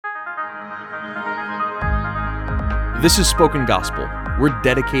This is Spoken Gospel. We're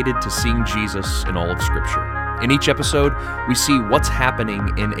dedicated to seeing Jesus in all of Scripture. In each episode, we see what's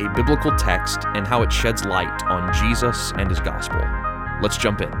happening in a biblical text and how it sheds light on Jesus and his gospel. Let's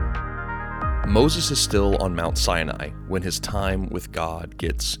jump in. Moses is still on Mount Sinai when his time with God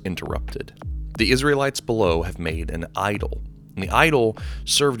gets interrupted. The Israelites below have made an idol, and the idol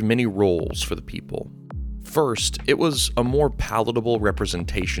served many roles for the people. First, it was a more palatable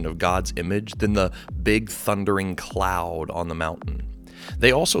representation of God's image than the big thundering cloud on the mountain.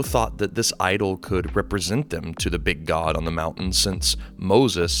 They also thought that this idol could represent them to the big God on the mountain since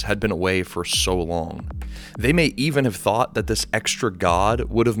Moses had been away for so long. They may even have thought that this extra God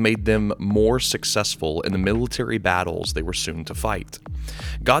would have made them more successful in the military battles they were soon to fight.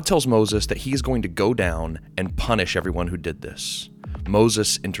 God tells Moses that he is going to go down and punish everyone who did this.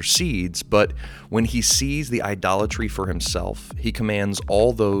 Moses intercedes, but when he sees the idolatry for himself, he commands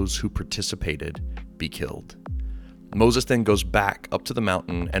all those who participated be killed. Moses then goes back up to the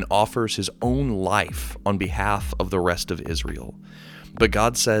mountain and offers his own life on behalf of the rest of Israel. But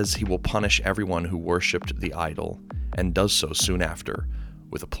God says he will punish everyone who worshipped the idol, and does so soon after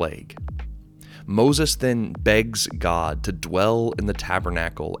with a plague. Moses then begs God to dwell in the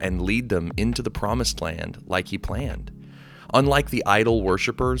tabernacle and lead them into the promised land like he planned. Unlike the idol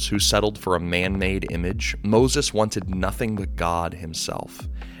worshippers who settled for a man-made image, Moses wanted nothing but God himself.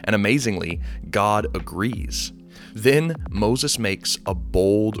 And amazingly, God agrees. Then Moses makes a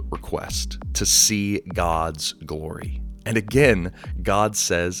bold request to see God's glory. And again, God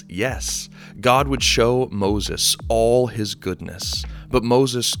says yes. God would show Moses all his goodness, but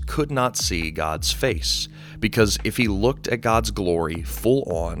Moses could not see God's face, because if he looked at God's glory full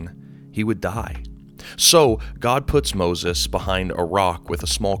on, he would die. So God puts Moses behind a rock with a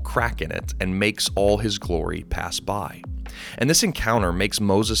small crack in it and makes all his glory pass by. And this encounter makes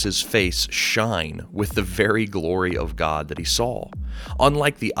Moses' face shine with the very glory of God that he saw.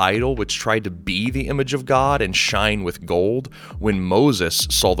 Unlike the idol, which tried to be the image of God and shine with gold, when Moses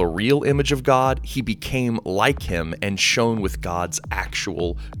saw the real image of God, he became like him and shone with God's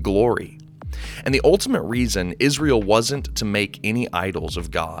actual glory. And the ultimate reason Israel wasn't to make any idols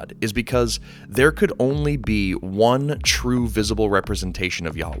of God is because there could only be one true visible representation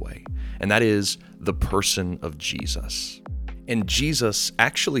of Yahweh, and that is the person of Jesus. And Jesus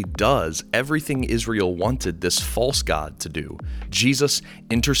actually does everything Israel wanted this false god to do. Jesus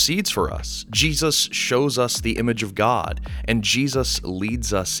intercedes for us. Jesus shows us the image of God, and Jesus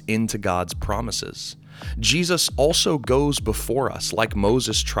leads us into God's promises. Jesus also goes before us like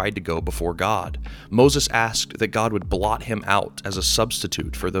Moses tried to go before God. Moses asked that God would blot him out as a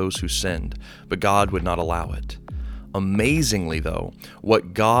substitute for those who sinned, but God would not allow it. Amazingly, though,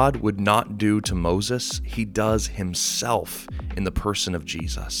 what God would not do to Moses, he does himself in the person of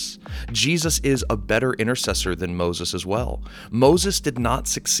Jesus. Jesus is a better intercessor than Moses as well. Moses did not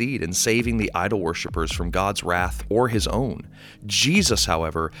succeed in saving the idol worshippers from God's wrath or his own. Jesus,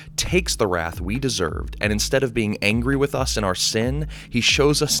 however, takes the wrath we deserved, and instead of being angry with us in our sin, he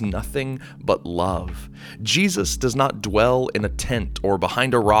shows us nothing but love. Jesus does not dwell in a tent or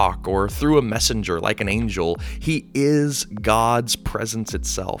behind a rock or through a messenger like an angel. He is God's presence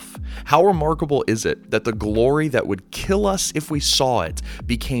itself. How remarkable is it that the glory that would kill us if we saw it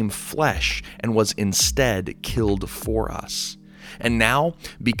became flesh and was instead killed for us? And now,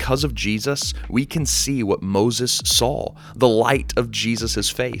 because of Jesus, we can see what Moses saw, the light of Jesus'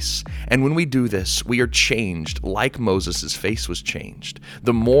 face. And when we do this, we are changed like Moses' face was changed.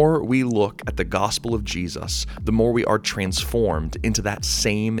 The more we look at the gospel of Jesus, the more we are transformed into that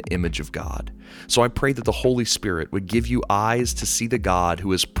same image of God. So I pray that the Holy Spirit would give you eyes to see the God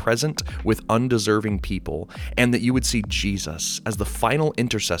who is present with undeserving people, and that you would see Jesus as the final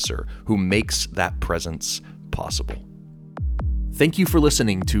intercessor who makes that presence possible. Thank you for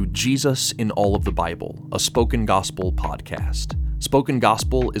listening to Jesus in All of the Bible, a Spoken Gospel podcast. Spoken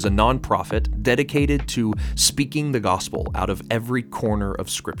Gospel is a nonprofit dedicated to speaking the gospel out of every corner of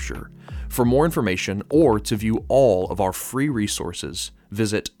Scripture. For more information or to view all of our free resources,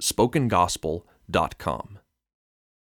 visit spokengospel.com.